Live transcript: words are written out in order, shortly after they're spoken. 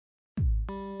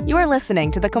You are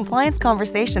listening to the Compliance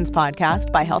Conversations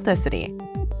podcast by Healthicity.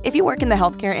 If you work in the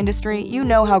healthcare industry, you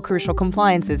know how crucial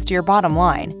compliance is to your bottom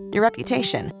line, your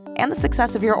reputation, and the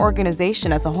success of your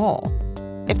organization as a whole.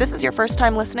 If this is your first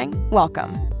time listening,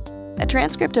 welcome. A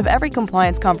transcript of every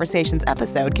Compliance Conversations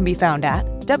episode can be found at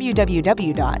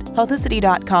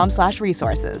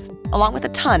www.healthicity.com/resources, along with a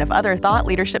ton of other thought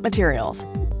leadership materials.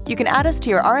 You can add us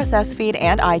to your RSS feed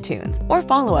and iTunes, or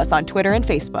follow us on Twitter and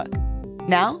Facebook.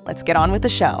 Now, let's get on with the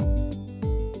show.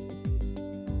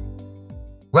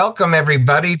 Welcome,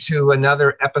 everybody, to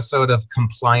another episode of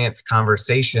Compliance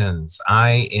Conversations.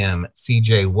 I am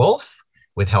CJ Wolf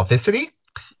with Healthicity,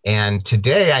 and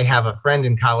today I have a friend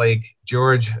and colleague,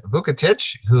 George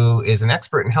Vukotic, who is an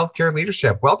expert in healthcare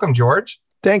leadership. Welcome, George.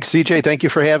 Thanks, CJ. Thank you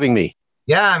for having me.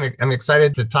 Yeah, I'm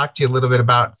excited to talk to you a little bit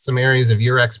about some areas of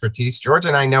your expertise. George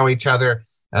and I know each other.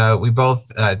 We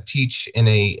both teach in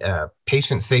a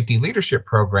patient safety leadership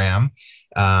program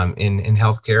in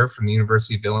healthcare from the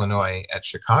University of Illinois at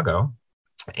Chicago.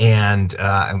 And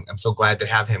I'm so glad to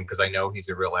have him because I know he's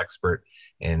a real expert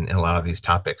in a lot of these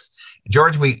topics.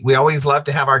 George, we always love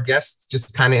to have our guests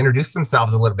just kind of introduce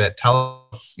themselves a little bit. Tell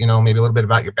us, maybe a little bit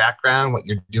about your background, what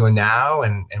you're doing now,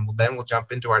 and then we'll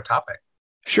jump into our topic.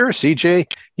 Sure,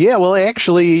 CJ. Yeah, well,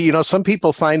 actually, some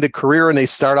people find a career and they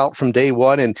start out from day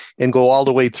one and go all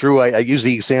the way through. I use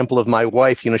the example of my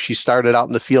wife. She started out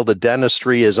in the field of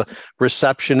dentistry as a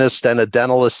receptionist and a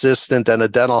dental assistant and a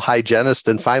dental hygienist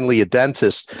and finally a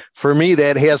dentist. For me,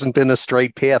 that hasn't been a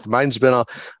straight path. Mine's been a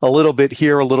little bit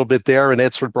here, a little bit there, and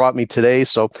that's what brought me today.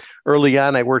 So early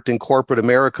on, I worked in corporate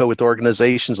America with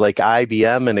organizations like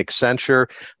IBM and Accenture,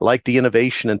 liked the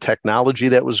innovation and technology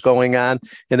that was going on.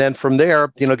 And then from there,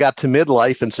 got to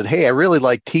midlife and said, hey, I really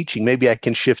like teaching. Maybe I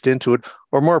can shift into it.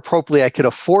 Or more appropriately, I could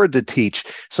afford to teach.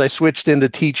 So I switched into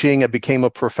teaching. I became a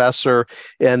professor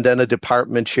and then a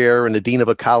department chair and a dean of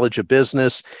a college of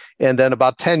business. And then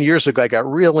about 10 years ago, I got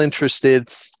real interested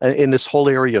in this whole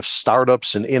area of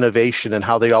startups and innovation and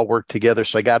how they all work together.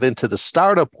 So I got into the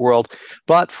startup world.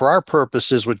 But for our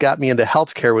purposes, what got me into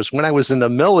healthcare was when I was in the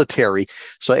military.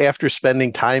 So after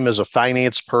spending time as a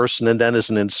finance person and then as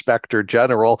an inspector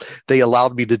general, they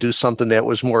allowed me to do something that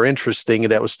was more interesting,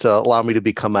 and that was to allow me to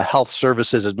become a health services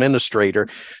administrator.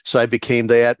 So I became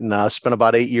that and spent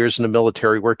about 8 years in the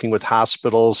military working with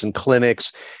hospitals and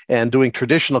clinics and doing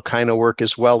traditional kind of work,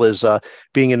 as well as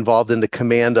being involved in the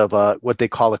command of what they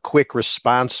call a quick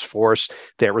response force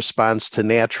that responds to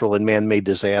natural and man-made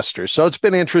disasters. So it's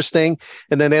been interesting.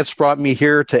 And then that's brought me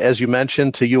here to, as you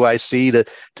mentioned, to UIC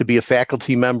to be a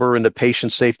faculty member in the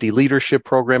patient safety leadership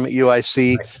program at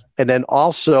UIC. Right. And then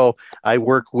also I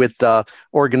work with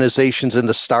organizations in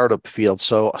the startup field.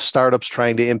 So startups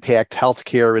trying to impact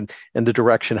healthcare and the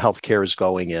direction healthcare is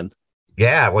going in.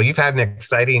 Yeah, well, you've had an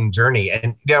exciting journey.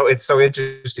 And, it's so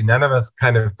interesting. None of us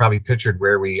kind of probably pictured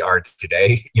where we are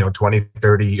today, 20,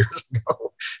 30 years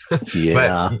ago. Yeah.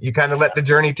 But you kind of let the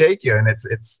journey take you. And that's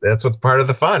what's part of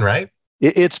the fun, right?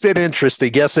 It's been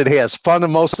interesting. Yes, it has.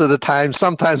 Fun most of the time.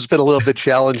 Sometimes been a little bit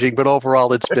challenging, but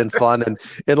overall it's been fun.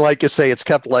 And like you say, it's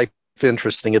kept life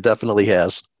interesting. It definitely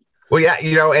has. Well, yeah,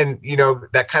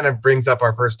 that kind of brings up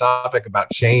our first topic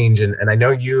about change. And I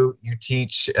know you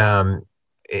teach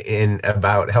in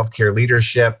about healthcare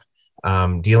leadership,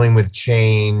 dealing with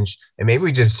change. And maybe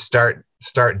we just start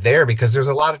there because there's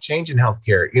a lot of change in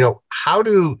healthcare. How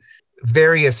do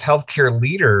various healthcare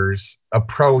leaders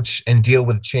approach and deal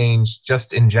with change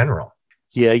just in general?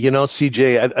 Yeah,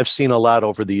 CJ, I've seen a lot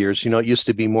over the years. It used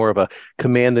to be more of a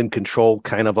command and control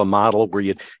kind of a model where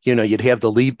you'd have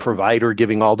the lead provider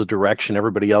giving all the direction.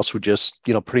 Everybody else would just,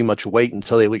 pretty much wait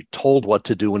until they were told what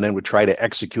to do and then would try to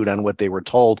execute on what they were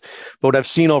told. But what I've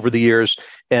seen over the years,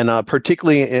 and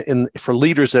particularly for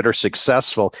leaders that are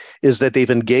successful, is that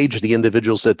they've engaged the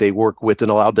individuals that they work with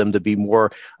and allowed them to be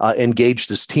more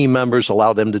engaged as team members,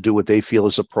 allow them to do what they feel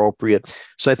is appropriate.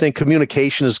 So I think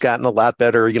communication has gotten a lot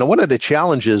better. One of the challenges,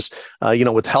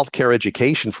 with healthcare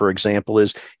education, for example,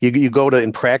 is you go to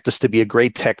in practice to be a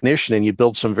great technician and you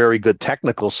build some very good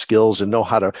technical skills and know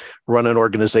how to run an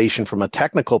organization from a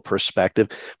technical perspective,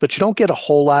 but you don't get a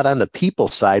whole lot on the people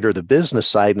side or the business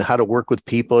side and how to work with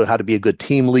people, how to be a good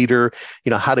team leader,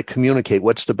 how to communicate.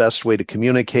 What's the best way to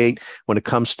communicate when it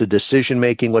comes to decision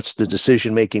making? What's the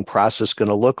decision making process going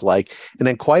to look like? And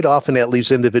then quite often that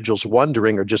leaves individuals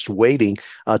wondering or just waiting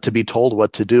to be told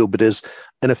what to do. But as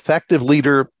an effective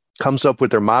leader comes up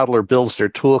with their model or builds their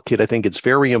toolkit, I think it's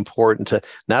very important to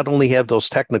not only have those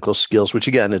technical skills, which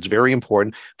again, it's very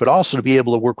important, but also to be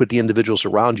able to work with the individuals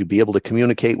around you, be able to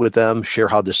communicate with them, share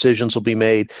how decisions will be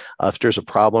made. If there's a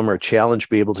problem or a challenge,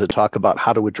 be able to talk about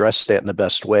how to address that in the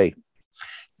best way.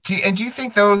 Do you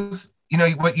think those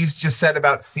what you just said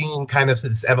about seeing kind of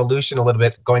this evolution a little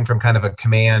bit, going from kind of a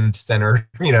command center,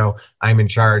 I'm in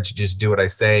charge, just do what I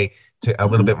say, to a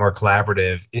little bit more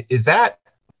collaborative. Is that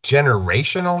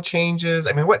generational changes?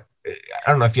 I mean, I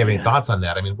don't know if you have any thoughts on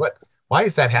that. I mean, why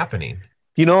is that happening?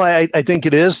 I think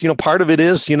it is, part of it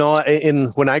is,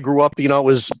 when I grew up, it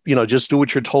was, just do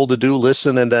what you're told to do,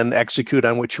 listen, and then execute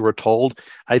on what you were told.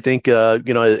 I think,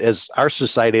 as our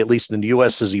society, at least in the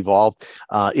US, has evolved,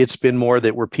 it's been more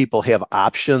that where people have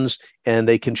options and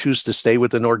they can choose to stay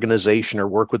with an organization or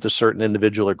work with a certain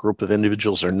individual or group of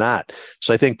individuals or not.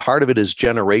 So I think part of it is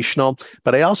generational,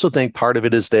 but I also think part of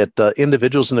it is that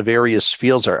individuals in the various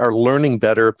fields are learning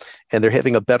better, and they're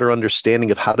having a better understanding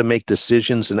of how to make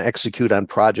decisions and execute on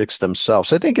projects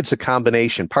themselves. I think it's a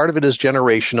combination. Part of it is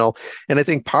generational, and I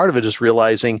think part of it is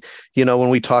realizing, when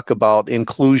we talk about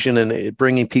inclusion and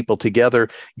bringing people together,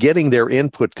 getting their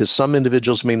input, because some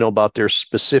individuals may know about their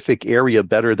specific area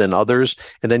better than others,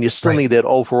 and then you still need that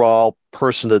overall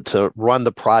person to run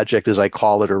the project, as I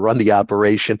call it, or run the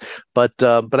operation. But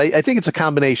I think it's a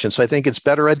combination. So I think it's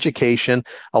better education,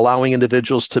 allowing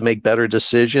individuals to make better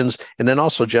decisions, and then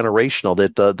also generational,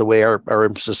 that the way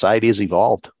our society has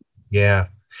evolved. Yeah.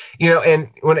 And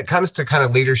when it comes to kind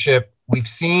of leadership, we've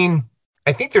seen,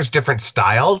 I think there's different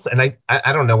styles, and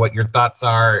I don't know what your thoughts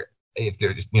are, if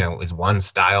there's, is one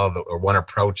style or one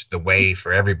approach the way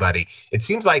for everybody. It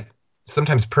seems like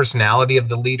sometimes personality of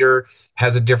the leader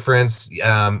has a difference,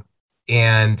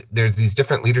 and there's these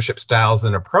different leadership styles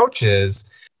and approaches.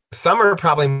 Some are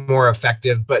probably more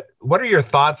effective, but what are your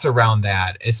thoughts around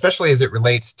that, especially as it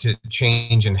relates to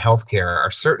change in healthcare?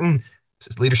 Are certain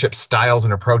leadership styles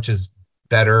and approaches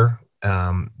better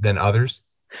than others?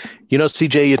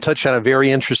 CJ, you touched on a very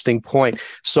interesting point.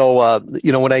 So,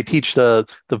 when I teach the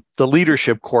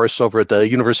leadership course over at the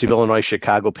University of Illinois,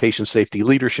 Chicago, Patient Safety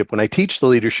Leadership, when I teach the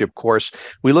leadership course,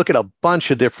 we look at a bunch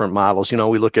of different models. We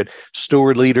look at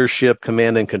steward leadership,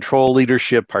 command and control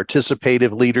leadership,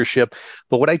 participative leadership.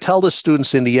 But what I tell the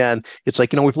students in the end, it's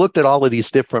like, we've looked at all of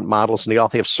these different models, and they all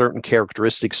have certain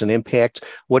characteristics and impact.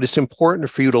 What is important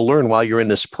for you to learn while you're in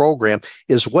this program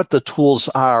is what the tools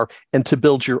are, and to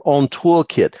build your own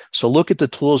toolkit. So look at the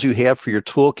tools you have for your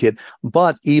toolkit,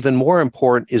 but even more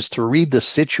important is to read the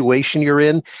situation you're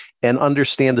in and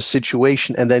understand the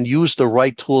situation, and then use the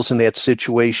right tools in that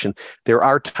situation. There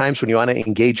are times when you want to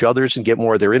engage others and get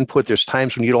more of their input. There's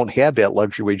times when you don't have that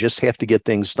luxury, where you just have to get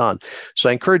things done. So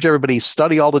I encourage everybody to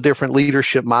study all the different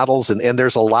leadership models, and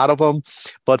there's a lot of them,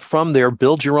 but from there,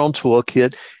 build your own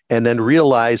toolkit, and then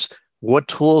realize what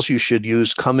tools you should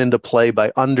use come into play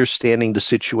by understanding the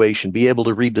situation. Be able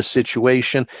to read the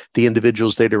situation, the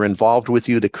individuals that are involved with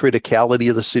you, the criticality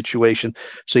of the situation.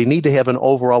 So you need to have an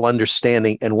overall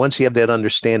understanding. And once you have that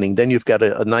understanding, then you've got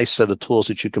a nice set of tools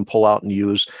that you can pull out and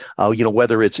use,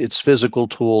 whether it's physical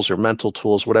tools or mental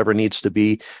tools, whatever needs to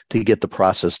be to get the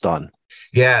process done.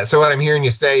 Yeah. So what I'm hearing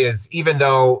you say is, even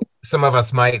though some of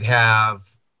us might have,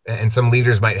 and some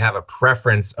leaders might have a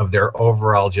preference of their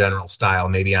overall general style,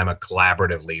 maybe I'm a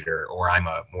collaborative leader, or I'm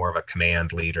more of a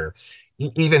command leader.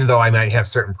 Even though I might have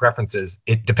certain preferences,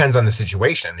 it depends on the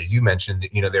situation. As you mentioned,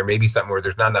 there may be something where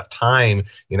there's not enough time,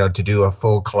 to do a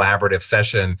full collaborative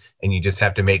session, and you just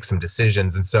have to make some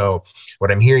decisions. And so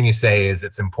what I'm hearing you say is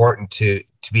it's important to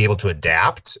be able to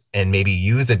adapt and maybe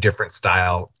use a different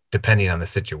style depending on the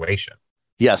situation.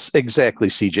 Yes, exactly,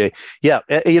 CJ. Yeah,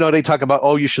 they talk about,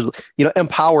 you should,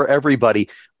 empower everybody.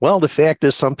 Well, the fact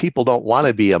is, some people don't want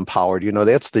to be empowered.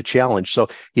 That's the challenge. So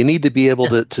you need to be able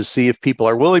to see if people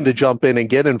are willing to jump in and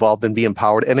get involved and be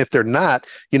empowered. And if they're not,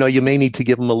 you may need to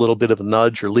give them a little bit of a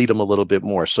nudge or lead them a little bit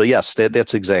more. So yes,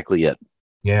 that's exactly it.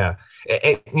 Yeah.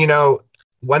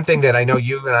 One thing that I know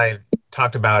you and I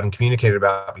talked about and communicated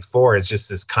about before is just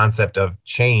this concept of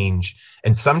change.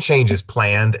 And some change is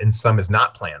planned and some is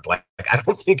not planned. Like I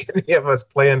don't think any of us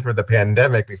planned for the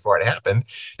pandemic before it happened.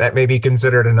 That may be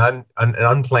considered an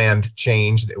unplanned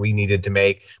change that we needed to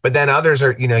make. But then others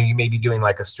are, you may be doing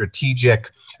like a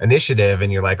strategic initiative,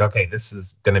 and you're like, okay, this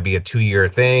is going to be a 2-year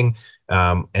thing.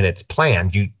 And it's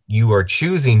planned. You are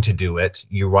choosing to do it.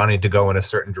 You wanted to go in a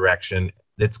certain direction.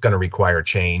 That's going to require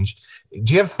change.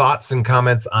 Do you have thoughts and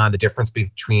comments on the difference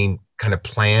between kind of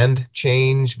planned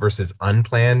change versus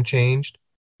unplanned change?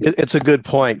 It's a good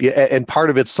point. Yeah, and part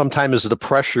of it sometimes is the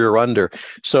pressure you're under.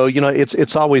 So,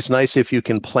 it's always nice if you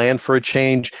can plan for a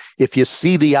change, if you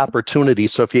see the opportunity.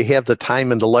 So if you have the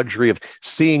time and the luxury of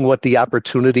seeing what the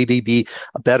opportunity to be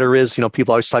better is,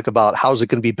 people always talk about how's it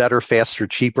going to be better, faster,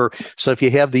 cheaper. So if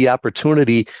you have the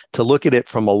opportunity to look at it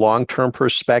from a long-term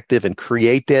perspective and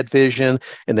create that vision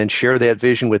and then share that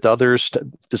vision with others,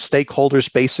 the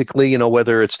stakeholders, basically,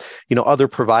 whether it's, other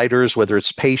providers, whether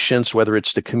it's patients, whether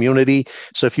it's the community.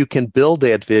 So if you can build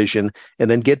that vision and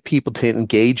then get people to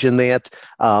engage in that,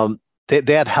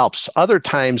 that helps. Other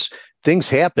times, things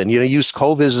happen. Use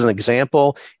COVID as an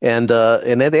example, and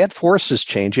that forces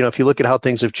change. If you look at how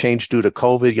things have changed due to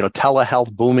COVID,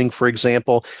 telehealth booming, for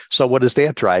example. So what does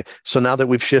that drive? So now that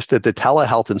we've shifted to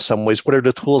telehealth in some ways, what are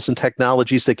the tools and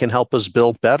technologies that can help us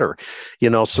build better?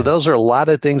 So those are a lot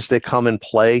of things that come into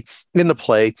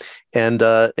play. And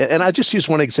I just use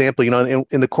one example,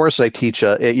 in the course I teach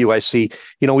at UIC,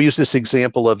 we use this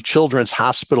example of children's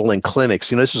hospital and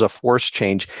clinics. This is a force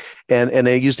change. And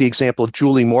I use the example of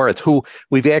Julie Morath, who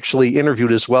we've actually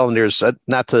interviewed as well. And there's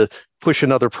not to push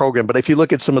another program, but if you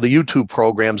look at some of the YouTube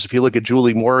programs, if you look at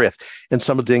Julie Morath and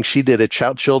some of the things she did at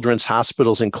children's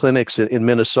hospitals and clinics in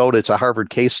Minnesota, it's a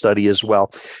Harvard case study as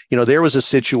well. There was a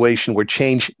situation where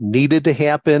change needed to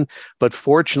happen, but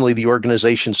fortunately the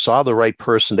organization saw the right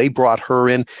person. They brought her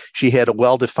in. She had a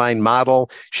well-defined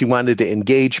model. She wanted to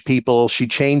engage people. She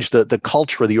changed the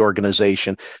culture of the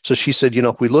organization. So she said,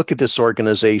 if we look at this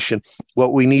organization,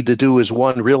 what we need to do is,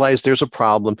 one, realize there's a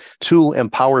problem. Two,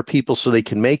 empower people so they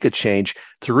can make a change.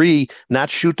 Three, not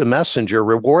shoot the messenger,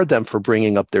 reward them for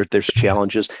bringing up their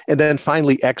challenges, and then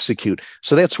finally execute.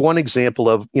 So that's one example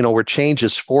of, where change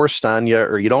is forced on you,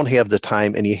 or you don't have the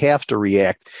time and you have to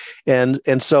react. And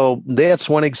so that's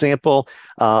one example.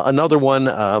 Another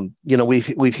one,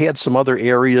 we've had some other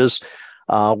areas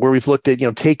where we've looked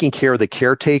at, taking care of the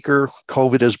caretaker.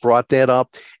 COVID has brought that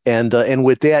up. And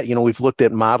with that, we've looked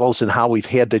at models and how we've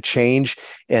had to change.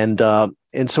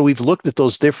 And so we've looked at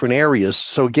those different areas.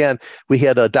 So again, we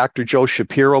had Dr. Jo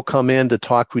Shapiro come in to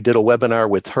talk. We did a webinar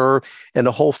with her, and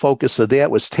the whole focus of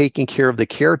that was taking care of the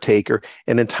caretaker.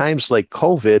 And in times like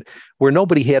COVID, where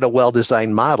nobody had a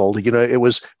well-designed model, it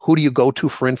was, who do you go to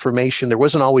for information? There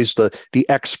wasn't always the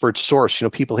expert source.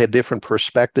 People had different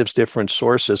perspectives, different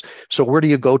sources. So where do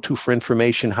you go to for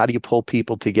information? How do you pull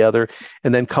people together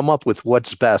and then come up with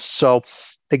what's best? So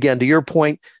again, to your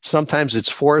point, sometimes it's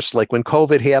forced. Like when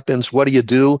COVID happens, what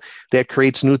do? That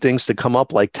creates new things to come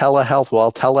up, like telehealth.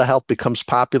 Well, telehealth becomes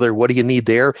popular. What do you need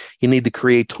there? You need to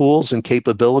create tools and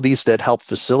capabilities that help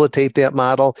facilitate that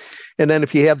model. And then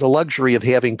if you have the luxury of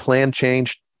having plan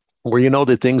change, where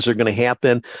that things are going to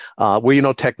happen,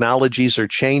 where technologies are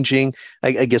changing.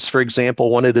 I guess, for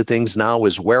example, one of the things now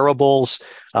is wearables,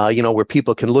 where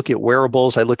people can look at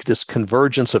wearables. I look at this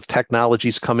convergence of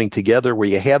technologies coming together where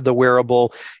you have the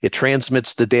wearable, it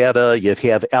transmits the data, you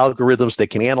have algorithms that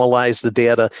can analyze the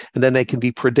data, and then they can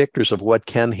be predictors of what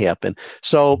can happen.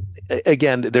 So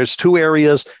again, there's two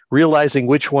areas: realizing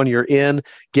which one you're in,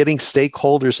 getting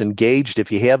stakeholders engaged.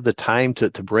 If you have the time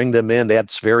to bring them in,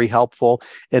 that's very helpful.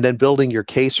 And then building your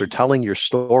case or telling your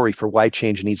story for why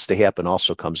change needs to happen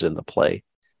also comes into play.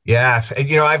 Yeah.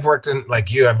 I've worked in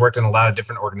a lot of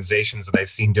different organizations, and I've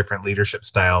seen different leadership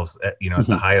styles at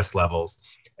the highest levels.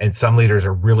 And some leaders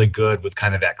are really good with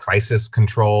kind of that crisis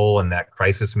control and that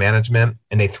crisis management,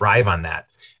 and they thrive on that.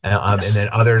 Yes. And then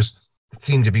others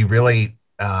seem to be really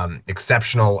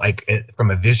exceptional, like from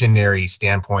a visionary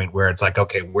standpoint, where it's like,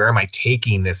 okay, where am I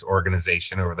taking this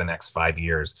organization over the next 5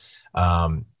 years?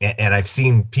 And I've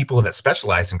seen people that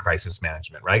specialize in crisis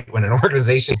management, right? When an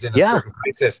organization's in a certain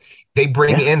crisis, they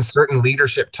bring in certain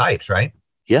leadership types, right?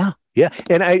 Yeah. Yeah.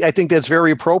 And I think that's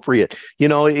very appropriate.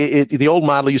 The old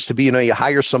model used to be, you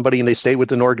hire somebody and they stay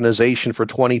with an organization for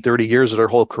 20, 30 years of their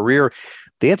whole career.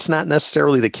 That's not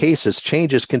necessarily the case as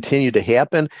changes continue to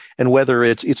happen. And whether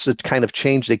it's the kind of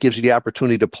change that gives you the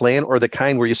opportunity to plan, or the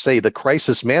kind where you say the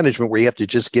crisis management where you have to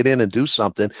just get in and do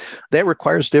something, that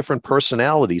requires different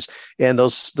personalities. And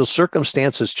those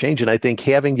circumstances change. And I think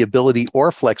having the ability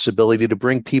or flexibility to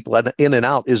bring people in and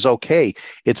out is okay.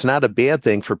 It's not a bad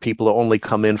thing for people to only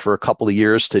come in for a couple of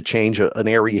years to change an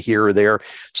area here or there.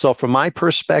 So from my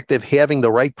perspective, having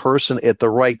the right person at the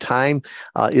right time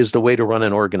is the way to run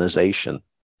an organization.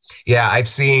 Yeah, I've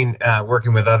seen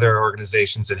working with other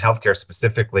organizations in healthcare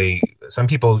specifically, some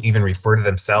people even refer to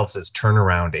themselves as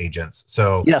turnaround agents.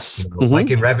 So, Yes. like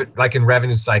in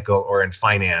revenue cycle or in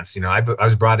finance, I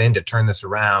was brought in to turn this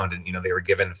around, and they were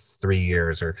given 3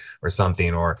 years or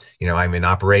something, or I'm in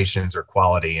operations or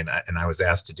quality, and I was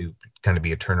asked to do kind of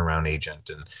be a turnaround agent,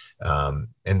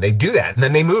 and they do that, and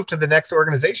then they move to the next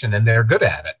organization, and they're good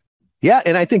at it. Yeah,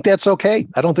 and I think that's okay.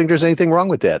 I don't think there's anything wrong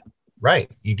with that. Right.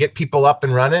 You get people up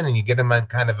and running and you get them on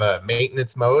kind of a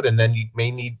maintenance mode, and then you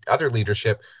may need other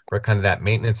leadership for kind of that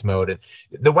maintenance mode. And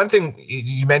the one thing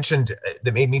you mentioned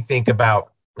that made me think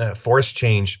about force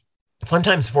change,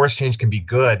 sometimes force change can be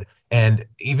good. And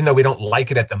even though we don't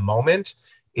like it at the moment,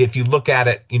 if you look at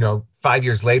it, 5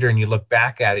 years later and you look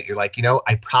back at it, you're like,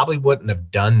 I probably wouldn't have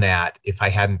done that if I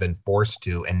hadn't been forced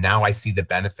to. And now I see the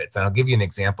benefits. And I'll give you an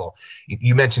example.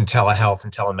 You mentioned telehealth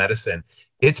and telemedicine.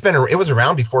 It was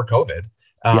around before COVID,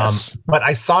 Yes. but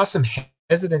I saw some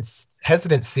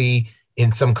hesitancy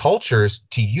in some cultures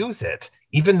to use it,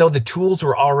 even though the tools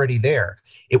were already there.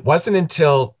 It wasn't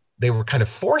until they were kind of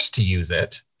forced to use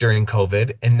it during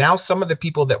COVID, and now some of the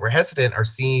people that were hesitant are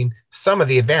seeing some of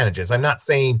the advantages. I'm not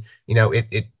saying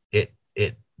it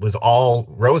was all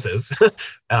roses.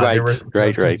 Right. There were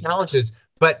Right. challenges,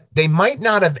 but they might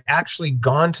not have actually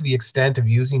gone to the extent of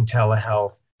using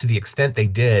telehealth to the extent they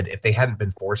did if they hadn't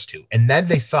been forced to. And then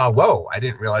they saw, whoa, I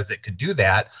didn't realize it could do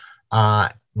that.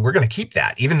 We're going to keep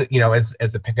that, even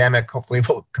as the pandemic hopefully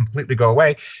will completely go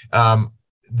away.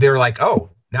 They're like, oh,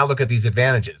 now look at these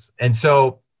advantages. And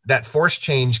so that force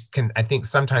change can, I think,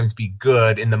 sometimes be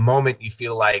good in the moment you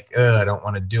feel like, I don't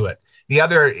want to do it. The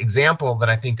other example that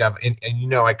I think of, and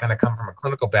I kind of come from a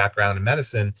clinical background in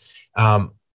medicine.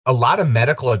 A lot of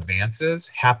medical advances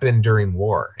happen during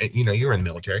war. You were in the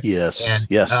military. Yes. And,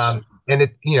 yes.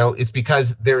 And it's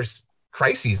because there's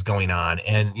crises going on,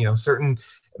 and, certain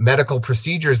medical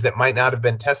procedures that might not have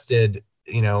been tested,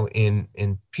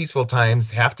 in peaceful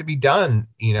times have to be done,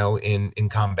 in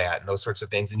combat and those sorts of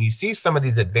things. And you see some of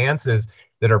these advances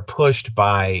that are pushed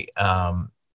by,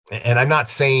 and I'm not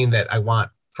saying that I want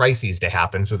crises to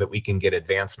happen so that we can get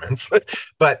advancements,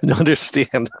 but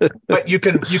understand. but you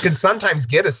can sometimes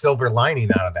get a silver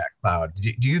lining out of that cloud.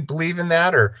 Do you believe in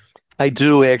that? Or I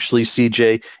do actually,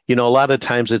 CJ. A lot of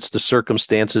times it's the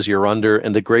circumstances you're under,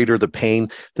 and the greater the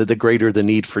pain, the greater the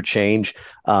need for change.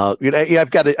 I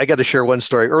got to share one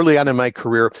story. Early on in my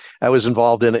career, I was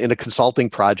involved in a consulting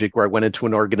project where I went into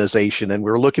an organization and we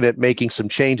were looking at making some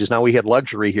changes. Now we had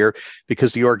luxury here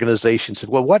because the organization said,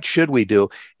 well, what should we do?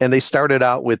 And they started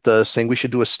out with saying we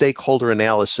should do a stakeholder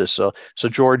analysis. So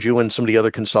George, you and some of the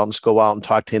other consultants go out and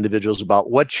talk to individuals about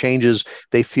what changes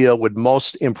they feel would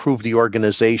most improve the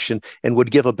organization and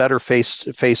would give a better face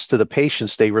to the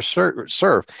patients they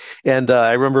serve. And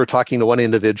I remember talking to one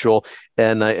individual,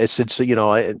 and I said,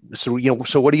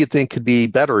 so what do you think could be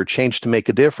better or change to make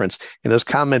a difference? And his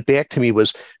comment back to me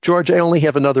was, George, I only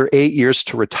have another 8 years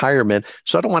to retirement,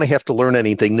 so I don't want to have to learn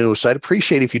anything new. So I'd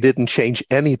appreciate if you didn't change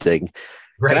anything.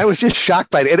 Right. And I was just shocked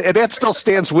by it. And that still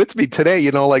stands with me today,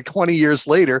 like 20 years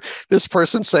later, this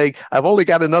person saying, I've only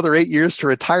got another 8 years to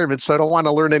retirement, so I don't want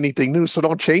to learn anything new, so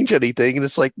don't change anything. And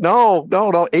it's like, no,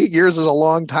 8 years is a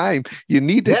long time. You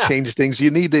need to change things.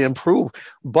 You need to improve.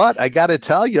 But I got to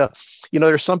tell you,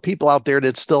 there's some people out there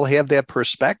that still have that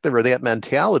perspective or that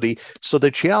mentality. So the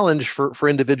challenge for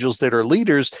individuals that are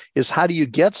leaders is, how do you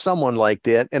get someone like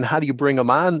that, and how do you bring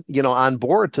them on, on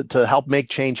board to help make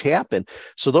change happen?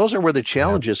 So those are where the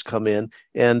challenges come in.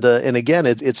 And again,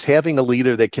 it's having a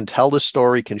leader that can tell the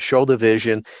story, can show the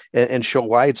vision, and show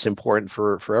why it's important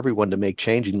for everyone to make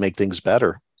change and make things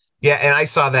better. Yeah, and I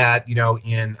saw that,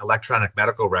 in electronic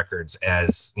medical records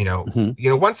as,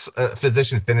 once a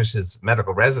physician finishes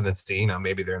medical residency,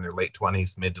 maybe they're in their late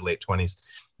 20s, mid to late 20s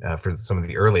for some of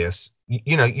the earliest,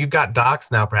 you've got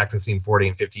docs now practicing 40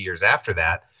 and 50 years after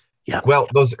that. Yeah. Well,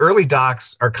 those early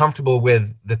docs are comfortable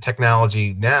with the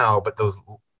technology now, but those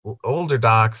older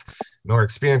docs, more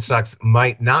experienced docs,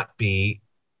 might not be.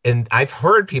 And I've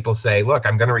heard people say, look,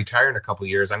 I'm going to retire in a couple of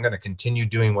years. I'm going to continue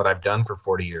doing what I've done for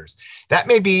 40 years. That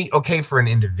may be okay for an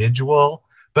individual,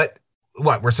 but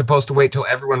we're supposed to wait till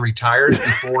everyone retires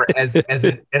before as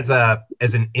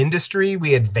an industry,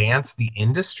 we advance the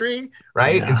industry,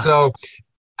 right? Yeah. And so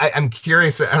I'm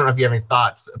curious, I don't know if you have any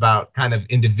thoughts about kind of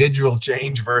individual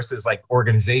change versus like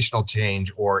organizational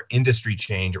change or industry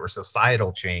change or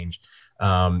societal change,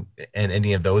 and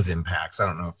any of those impacts. I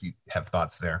don't know if you have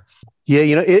thoughts there.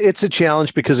 Yeah, it's a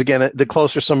challenge because, again, the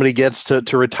closer somebody gets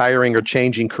to retiring or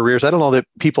changing careers, I don't know that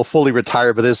people fully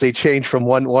retire, but as they change from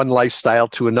one lifestyle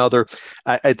to another,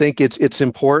 I think it's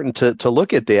important to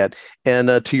look at that.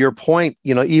 And to your point,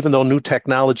 even though new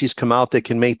technologies come out that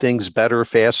can make things better,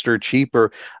 faster,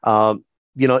 cheaper,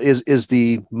 is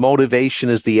the motivation,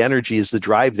 is the energy, is the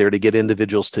drive there to get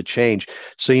individuals to change.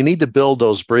 So you need to build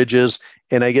those bridges.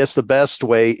 And I guess the best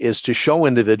way is to show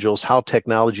individuals how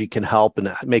technology can help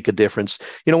and make a difference.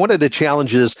 One of the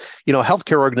challenges,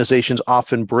 healthcare organizations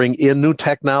often bring in new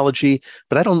technology,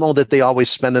 but I don't know that they always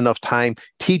spend enough time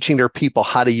teaching their people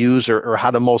how to use or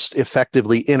how to most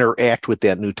effectively interact with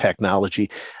that new technology.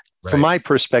 Right. From my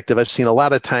perspective, I've seen a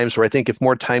lot of times where I think if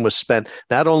more time was spent,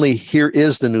 not only here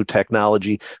is the new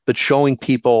technology, but showing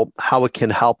people how it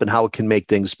can help and how it can make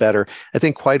things better. I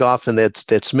think quite often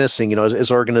that's missing.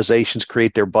 As organizations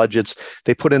create their budgets,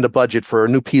 they put in the budget for a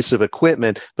new piece of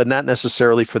equipment, but not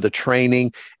necessarily for the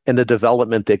training and the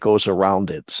development that goes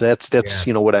around it. So that's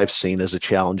what I've seen as a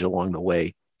challenge along the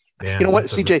way. Yeah, you know what,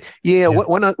 CJ? Yeah.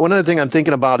 One other thing I'm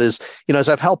thinking about is, as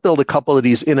I've helped build a couple of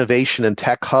these innovation and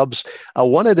tech hubs,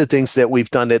 one of the things that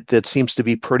we've done that seems to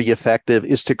be pretty effective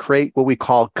is to create what we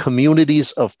call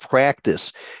communities of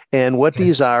practice. And what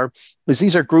these are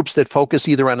groups that focus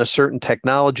either on a certain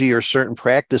technology or certain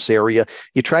practice area.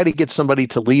 You try to get somebody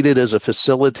to lead it as a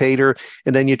facilitator,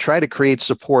 and then you try to create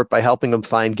support by helping them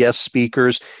find guest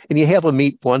speakers. And you have them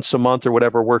meet once a month or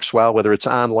whatever works well, whether it's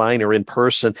online or in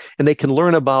person, and they can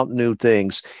learn about new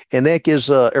things. And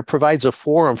that provides a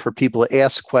forum for people to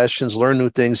ask questions, learn new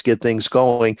things, get things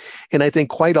going. And I think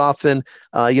quite often,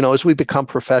 as we become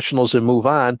professionals and move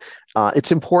on,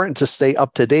 it's important to stay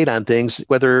up to date on things,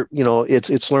 whether,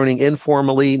 it's learning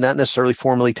informally, not necessarily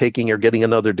formally taking or getting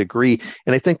another degree.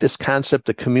 And I think this concept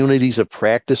of communities of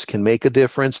practice can make a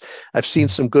difference. I've seen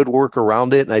some good work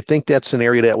around it, and I think that's an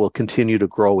area that will continue to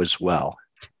grow as well.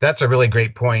 That's a really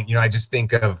great point. I just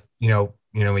think of,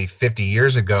 50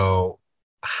 years ago,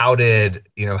 how did,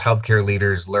 healthcare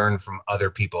leaders learn from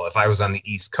other people? If I was on the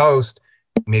East Coast,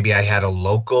 maybe I had a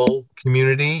local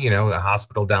community, a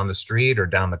hospital down the street or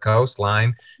down the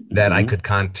coastline that I could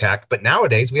contact. But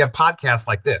nowadays we have podcasts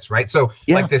like this, right? So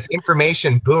like this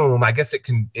information boom, I guess it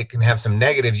can have some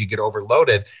negatives. You get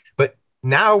overloaded, but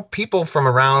now people from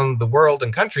around the world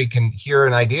and country can hear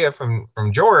an idea from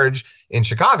George in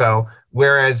Chicago.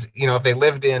 Whereas, if they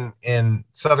lived in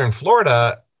Southern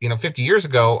Florida, 50 years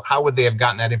ago, how would they have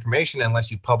gotten that information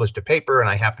unless you published a paper? And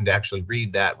I happened to actually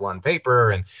read that one paper.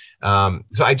 And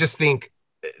so I just think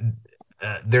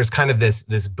there's kind of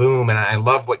this boom. And I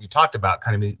love what you talked about,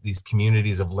 kind of these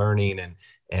communities of learning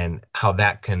and how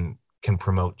that can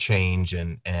promote change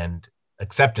and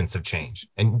acceptance of change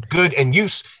and good and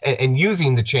use and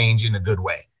using the change in a good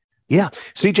way. Yeah.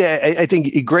 CJ, I think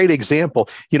a great example.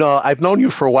 I've known you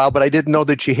for a while, but I didn't know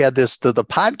that you had the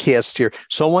podcast here.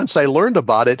 So once I learned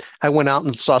about it, I went out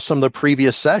and saw some of the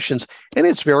previous sessions, and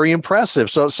it's very impressive.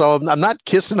 So I'm not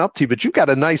kissing up to you, but you've got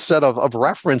a nice set of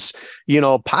reference,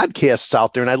 podcasts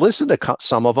out there. And I listened to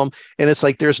some of them, and it's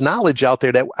like there's knowledge out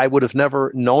there that I would have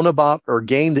never known about or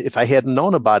gained if I hadn't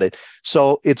known about it.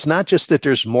 So it's not just that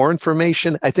there's more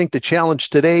information. I think the challenge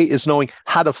today is knowing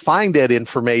how to find that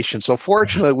information. So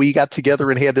fortunately, we got together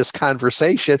and had this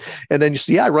conversation, and then you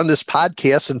see, I run this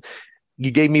podcast, and you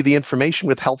gave me the information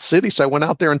with Health City. So I went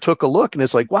out there and took a look, and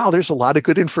it's like, wow, there's a lot of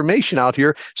good information out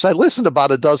here. So I listened to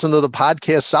about a dozen of the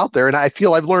podcasts out there, and I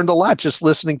feel I've learned a lot just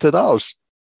listening to those.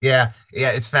 Yeah,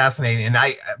 it's fascinating.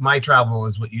 And my trouble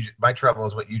is what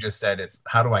you just said. It's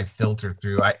how do I filter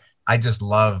through? I just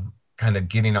love kind of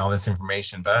getting all this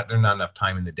information, but there's not enough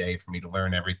time in the day for me to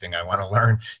learn everything I want to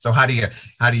learn. So how do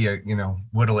you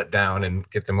whittle it down and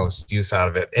get the most use out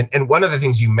of it? And one of the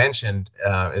things you mentioned,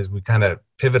 as we kind of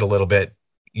pivot a little bit,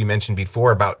 you mentioned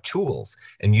before about tools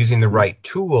and using the right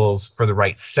tools for the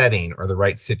right setting or the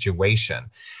right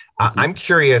situation. I'm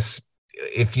curious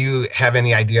if you have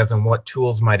any ideas on what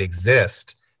tools might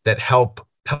exist that help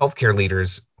healthcare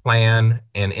leaders plan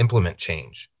and implement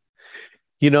change.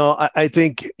 I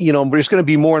think, there's going to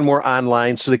be more and more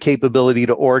online. So the capability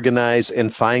to organize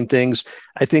and find things,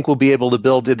 I think we'll be able to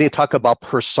build. They talk about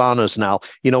personas now.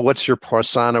 What's your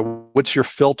persona? What's your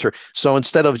filter? So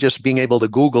instead of just being able to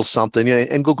Google something,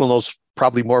 and Google knows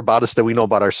probably more about us than we know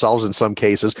about ourselves in some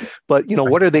cases. But,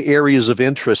 what are the areas of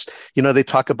interest? They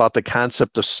talk about the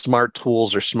concept of smart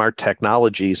tools or smart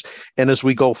technologies. And as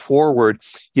we go forward,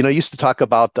 I used to talk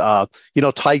about,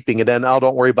 typing, and then,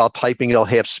 don't worry about typing, it'll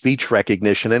have speech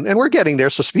recognition. And we're getting there.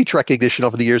 So speech recognition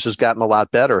over the years has gotten a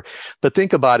lot better. But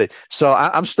think about it. So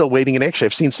I'm still waiting. And actually,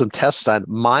 I've seen some tests on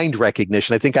mind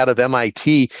recognition. I think out of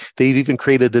MIT, they've even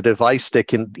created the device that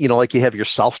can, like you have your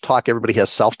self-talk. Everybody has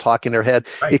self-talk in their head.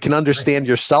 Right. It can understand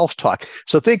your self-talk.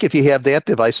 So think if you have that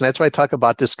device, and that's why I talk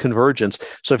about this convergence.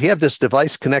 So if you have this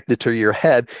device connected to your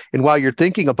head, and while you're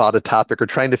thinking about a topic or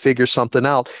trying to figure something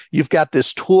out, you've got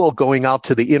this tool going out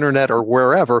to the internet or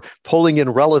wherever, pulling in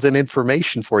relevant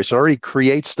information for you. So it already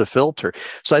creates the filter.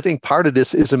 So I think part of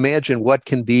this is imagine what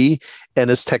can be. And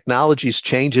as technologies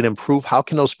change and improve, how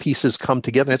can those pieces come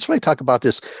together? And that's why I talk about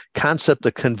this concept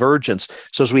of convergence.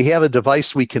 So as we have a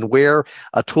device we can wear,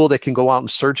 a tool that can go out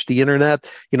and search the internet,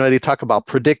 they talk about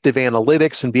predictive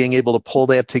analytics and being able to pull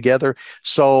that together.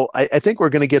 So I think we're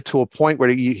going to get to a point where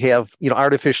you have,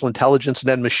 artificial intelligence, and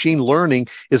then machine learning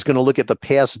is going to look at the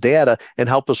past data and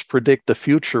help us predict the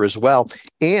future as well.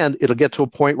 And it'll get to a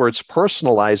point where it's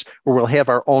personalized, where we'll have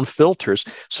our own filters,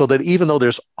 so that even though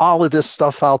there's all of this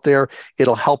stuff out there,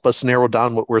 it'll help us narrow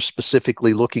down what we're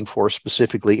specifically looking for,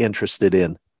 specifically interested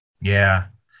in. Yeah,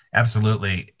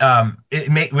 absolutely.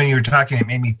 When you were talking, it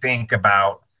made me think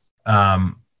about,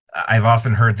 I've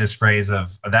often heard this phrase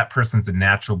of that person's a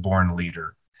natural born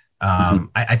leader.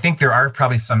 I think there are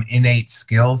probably some innate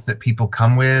skills that people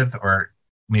come with, or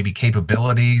maybe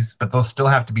capabilities, but those still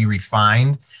have to be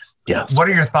refined. Yes. What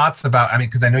are your thoughts about,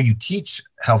 because I know you teach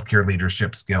healthcare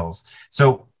leadership skills.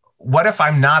 So what if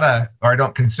I'm not or I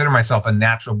don't consider myself a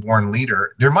natural born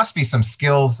leader? There must be some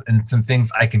skills and some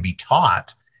things I can be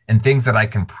taught and things that I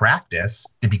can practice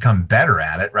to become better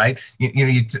at it, right?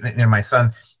 My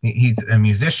son, he's a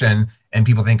musician, and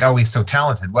people think, oh, he's so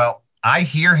talented. Well, I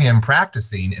hear him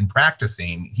practicing.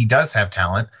 He does have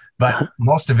talent, but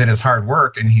most of it is hard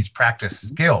work, and he's practiced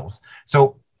skills.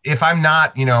 So if I'm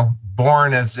not,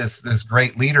 born as this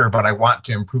great leader, but I want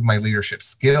to improve my leadership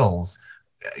skills,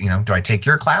 do I take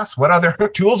your class? What other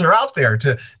tools are out there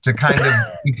to kind of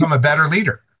become a better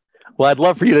leader? Well, I'd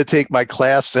love for you to take my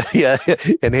class, yeah,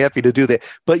 and happy to do that.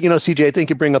 But, CJ, I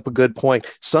think you bring up a good point.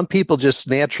 Some people just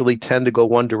naturally tend to go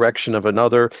one direction of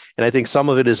another. And I think some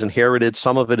of it is inherited.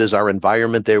 Some of it is our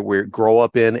environment that we grow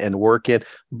up in and work in.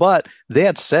 But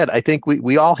that said, I think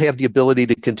we all have the ability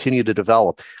to continue to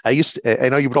develop. I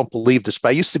know you don't believe this, but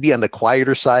I used to be on the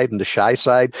quieter side and the shy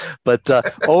side. But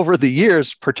over the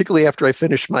years, particularly after I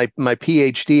finished my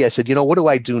PhD, I said, what do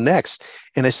I do next?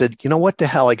 And I said, what the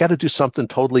hell? I got to do something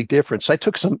totally different. So I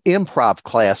took some improv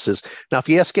classes. Now, if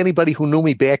you ask anybody who knew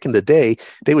me back in the day,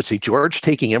 they would say, George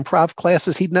taking improv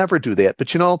classes? He'd never do that.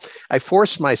 But, I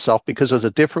forced myself because it was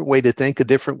a different way to think, a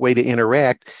different way to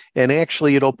interact. And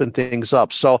actually, it opened things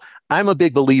up. So I'm a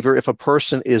big believer if a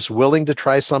person is willing to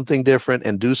try something different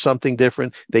and do something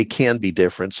different, they can be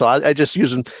different. So I just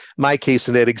using my case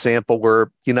in that example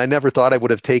where, I never thought I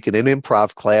would have taken an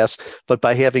improv class, but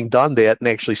by having done that and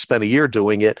actually spent a year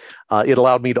doing it, it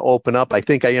allowed me to open up. I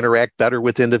think I interact better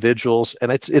with individuals, and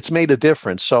it's made a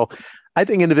difference. So I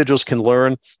think individuals can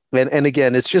learn. And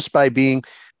again, it's just by being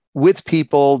with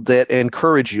people that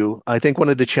encourage you. I think one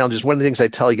of the things I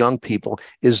tell young people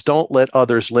is don't let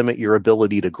others limit your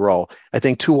ability to grow. I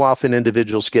think too often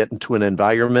individuals get into an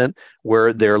environment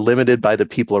where they're limited by the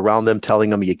people around them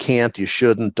telling them you can't, you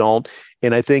shouldn't, don't.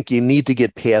 And I think you need to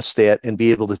get past that and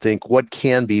be able to think what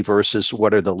can be versus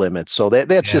what are the limits. So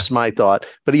that's just my thought.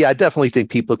 But yeah, I definitely think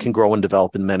people can grow and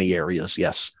develop in many areas.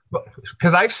 Yes.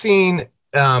 Because I've seen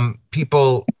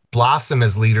people blossom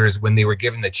as leaders when they were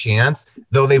given the chance,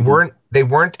 though they weren't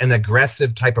an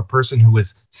aggressive type of person who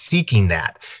was seeking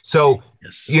that. So,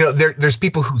 there's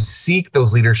people who seek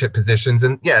those leadership positions,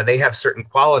 and they have certain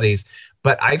qualities,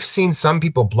 but I've seen some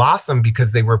people blossom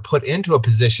because they were put into a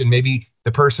position. Maybe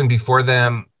the person before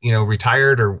them,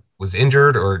 retired or was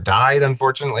injured or died,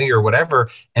 unfortunately, or whatever.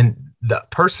 And the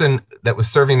person that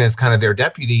was serving as kind of their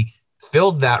deputy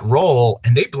filled that role,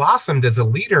 and they blossomed as a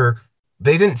leader.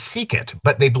 They didn't seek it,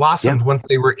 but they blossomed once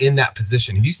they were in that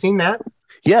position. Have you seen that?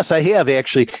 Yes, I have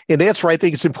actually. And that's where I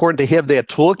think it's important to have that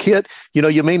toolkit.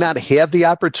 You may not have the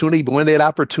opportunity, but when that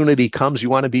opportunity comes, you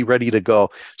want to be ready to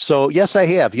go. So yes, I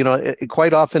have.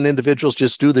 Quite often individuals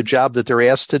just do the job that they're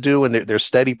asked to do, and they're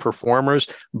steady performers.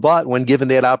 But when given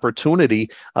that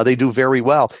opportunity, they do very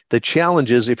well. The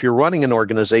challenge is if you're running an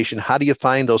organization, how do you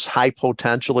find those high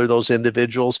potential or those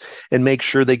individuals and make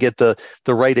sure they get the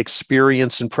right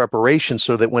experience and preparation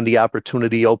so that when the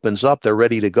opportunity opens up, they're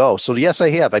ready to go. So yes, I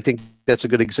have. I think that's a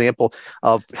good example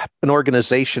of an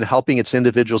organization helping its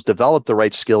individuals develop the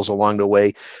right skills along the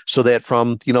way, so that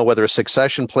from, whether a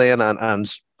succession plan on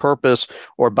purpose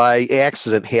or by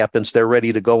accident happens, they're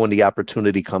ready to go when the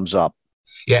opportunity comes up.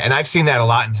 Yeah, and I've seen that a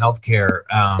lot in healthcare,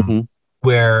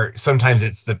 where sometimes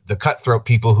it's the cutthroat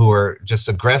people who are just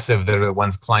aggressive that are the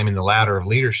ones climbing the ladder of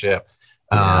leadership.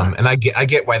 And I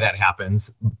get why that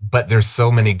happens, but there's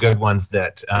so many good ones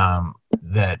that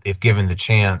if given the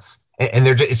chance, and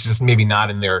it's just maybe not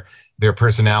in their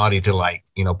personality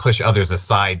to push others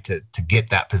aside to get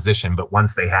that position. But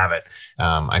once they have it,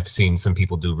 I've seen some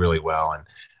people do really well,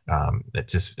 and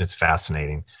it's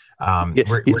fascinating.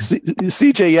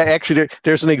 CJ, actually,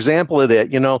 there's an example of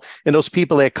that, and those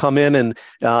people that come in and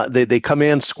they come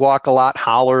in, squawk a lot,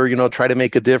 holler, try to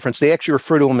make a difference. They actually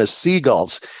refer to them as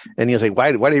seagulls. And you say,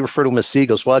 why do they refer to them as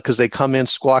seagulls? Well, because they come in,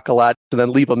 squawk a lot, and then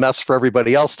leave a mess for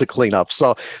everybody else to clean up.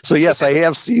 So yes, I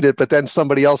have seen it, but then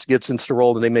somebody else gets into the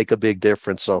role and they make a big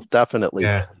difference. So definitely.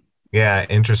 Yeah.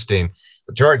 Interesting.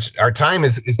 George, our time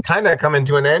is kind of coming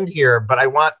to an end here, but I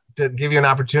want to give you an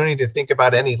opportunity to think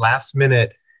about any last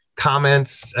minute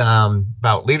comments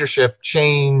about leadership,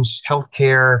 change,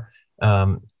 healthcare,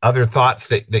 other thoughts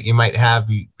that you might have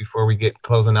before we get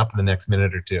closing up in the next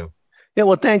minute or two. Yeah,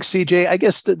 well, thanks, CJ. I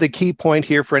guess the key point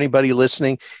here for anybody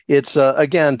listening, it's,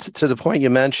 again, to the point you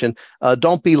mentioned,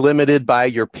 don't be limited by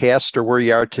your past or where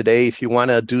you are today. If you want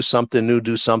to do something new,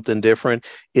 do something different,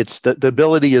 it's the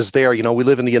ability is there. We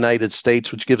live in the United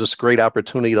States, which gives us great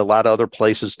opportunity that a lot of other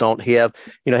places don't have.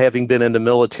 Having been in the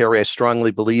military, I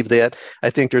strongly believe that. I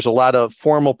think there's a lot of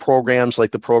formal programs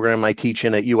like the program I teach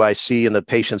in at UIC and the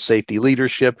patient safety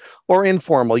leadership, or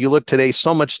informal. You look today,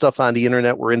 so much stuff on the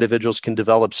internet where individuals can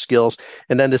develop skills.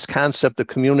 And then this concept of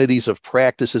communities of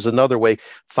practice is another way.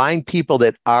 Find people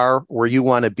that are where you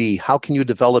want to be. How can you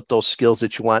develop those skills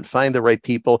that you want? Find the right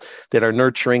people that are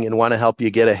nurturing and want to help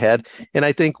you get ahead. And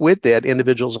I think with that,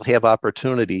 individuals will have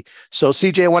opportunity. So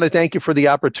CJ, I want to thank you for the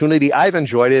opportunity. I've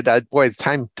enjoyed it.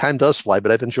 Time does fly,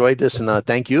 but I've enjoyed this, and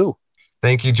thank you.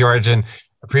 Thank you, George. And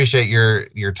appreciate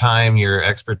your time, your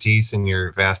expertise, and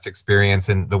your vast experience.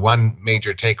 And the one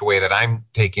major takeaway that I'm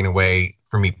taking away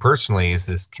for me personally is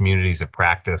this communities of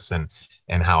practice and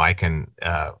how I can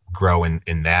grow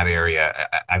in that area.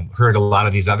 I've heard a lot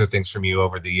of these other things from you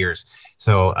over the years.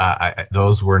 So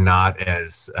those were not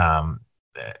as,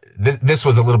 this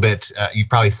was a little bit, you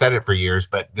probably said it for years,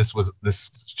 but this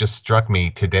just struck me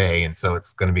today. And so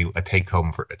it's going to be a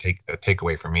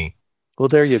takeaway for me. Well,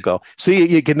 there you go. See,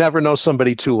 you can never know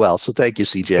somebody too well. So thank you,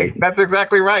 CJ. That's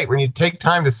exactly right. When you take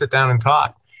time to sit down and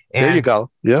talk. There you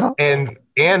go. Yeah.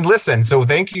 And listen. So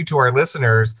thank you to our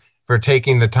listeners for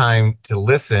taking the time to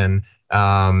listen.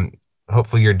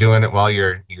 Hopefully you're doing it while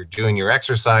you're doing your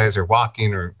exercise or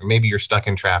walking, or maybe you're stuck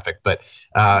in traffic, but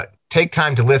take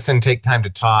time to listen, take time to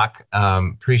talk.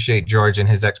 Appreciate George and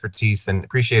his expertise, and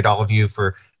appreciate all of you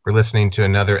for listening to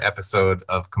another episode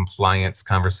of Compliance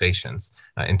Conversations.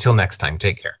 Until next time,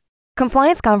 take care.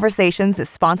 Compliance Conversations is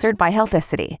sponsored by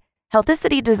Healthicity.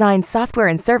 Healthicity designs software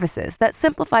and services that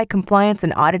simplify compliance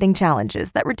and auditing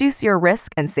challenges that reduce your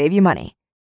risk and save you money.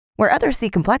 Where others see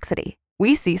complexity,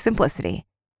 we see simplicity.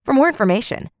 For more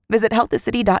information, visit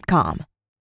healthicity.com.